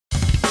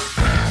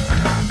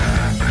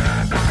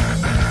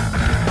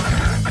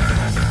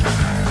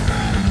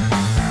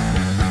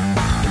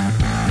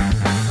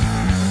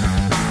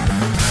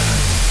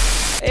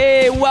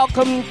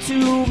welcome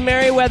to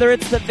Merriweather.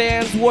 It's the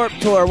Vans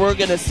Warped Tour. We're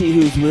going to see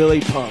who's really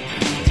punk.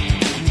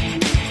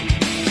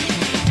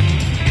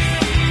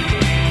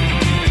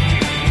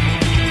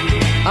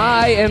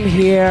 I am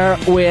here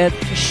with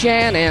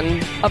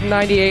Shannon of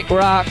 98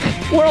 Rock.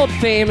 World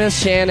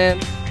famous Shannon.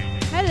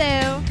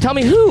 Hello. Tell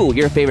me who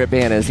your favorite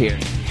band is here.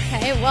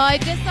 Okay, well, I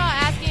just saw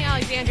Asking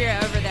Alexandria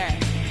over there.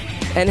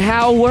 And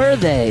how were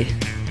they?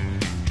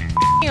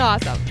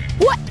 Awesome.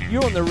 What?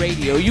 You're on the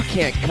radio. You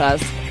can't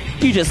cuss.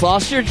 You just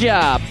lost your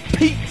job.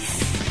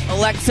 Peace.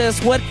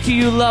 Alexis, what do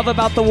you love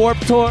about the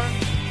Warped Tour?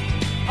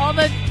 All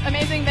the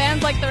amazing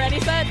bands like the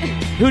Ready Set.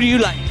 Who do you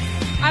like?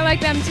 I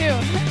like them too.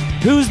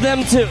 Who's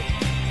them too?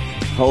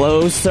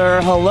 Hello, sir.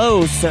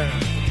 Hello, sir.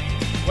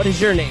 What is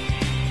your name?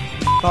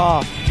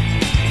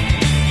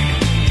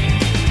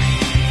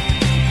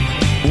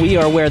 We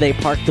are where they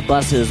park the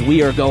buses.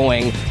 We are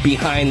going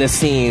behind the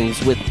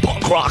scenes with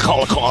Punk Rock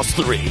Holocaust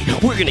 3.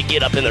 We're going to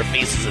get up in their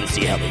faces and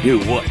see how they do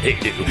what they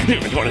do.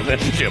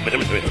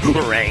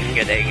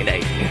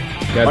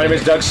 My name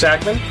is Doug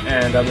Sakmann,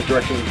 and I'm the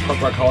director of the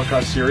Punk Rock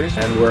Holocaust series,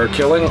 and we're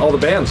killing all the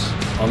bands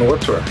on the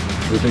Warped Tour.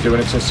 We've been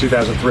doing it since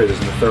 2003. This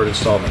is the third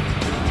installment.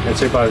 I'd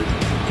say by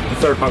the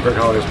third Punk Rock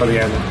Holocaust, by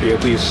the end, there'll be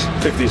at least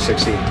 50,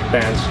 60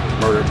 bands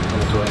murdered on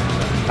the tour.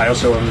 I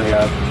also am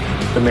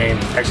the main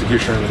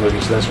executioner in the movie,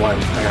 so that's why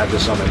I have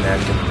this on my neck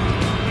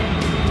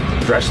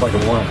and dressed like a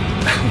woman.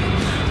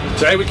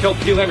 Today we killed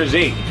P-Lander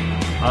Z.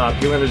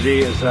 P-Lander Z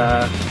is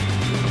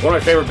one of my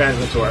favorite bands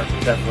on the tour,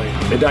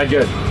 definitely. They died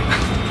good.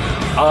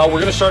 We're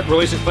going to start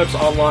releasing clips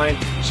online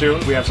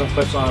soon. We have some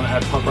clips on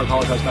at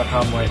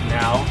punkrockholocaust.com right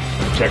now.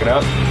 Check it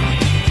out.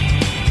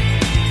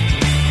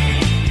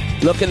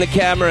 Look in the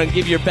camera and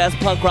give your best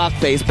punk rock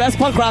face. Best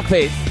punk rock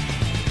face.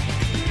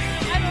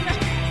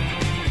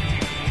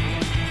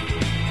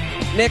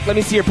 Nick, let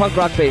me see your punk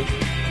rock face.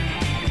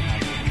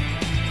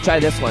 Try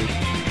this one.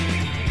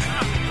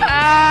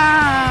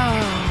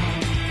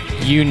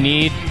 You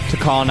need to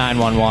call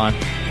 911.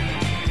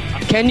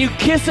 Can you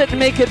kiss it and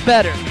make it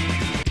better?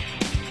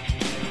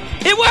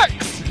 It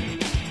works!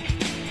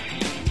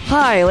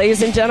 Hi,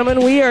 ladies and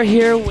gentlemen. We are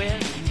here with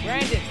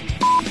Brandon.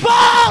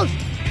 Balls!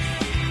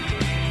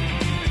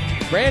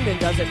 Brandon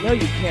doesn't know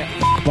you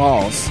can't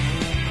balls.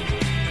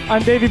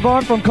 I'm Davey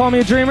Bond from Call Me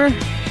a Dreamer.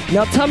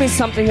 Now tell me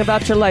something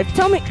about your life.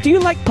 Tell me, do you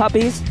like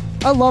puppies?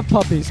 I love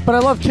puppies, but I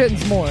love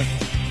kittens more.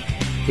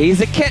 He's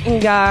a kitten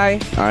guy.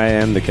 I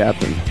am the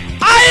captain.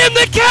 I am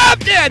the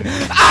captain!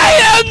 I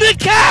am the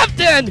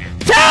captain!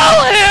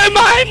 Tell him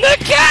I'm the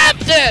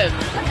captain!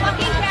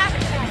 Fucking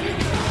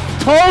captain.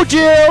 Told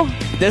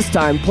you! This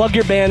time, plug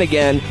your band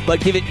again, but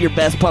give it your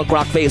best punk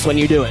rock face when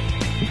you do it.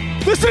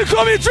 Listen,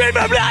 call me a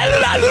dreamer.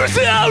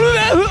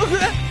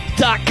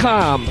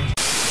 .com.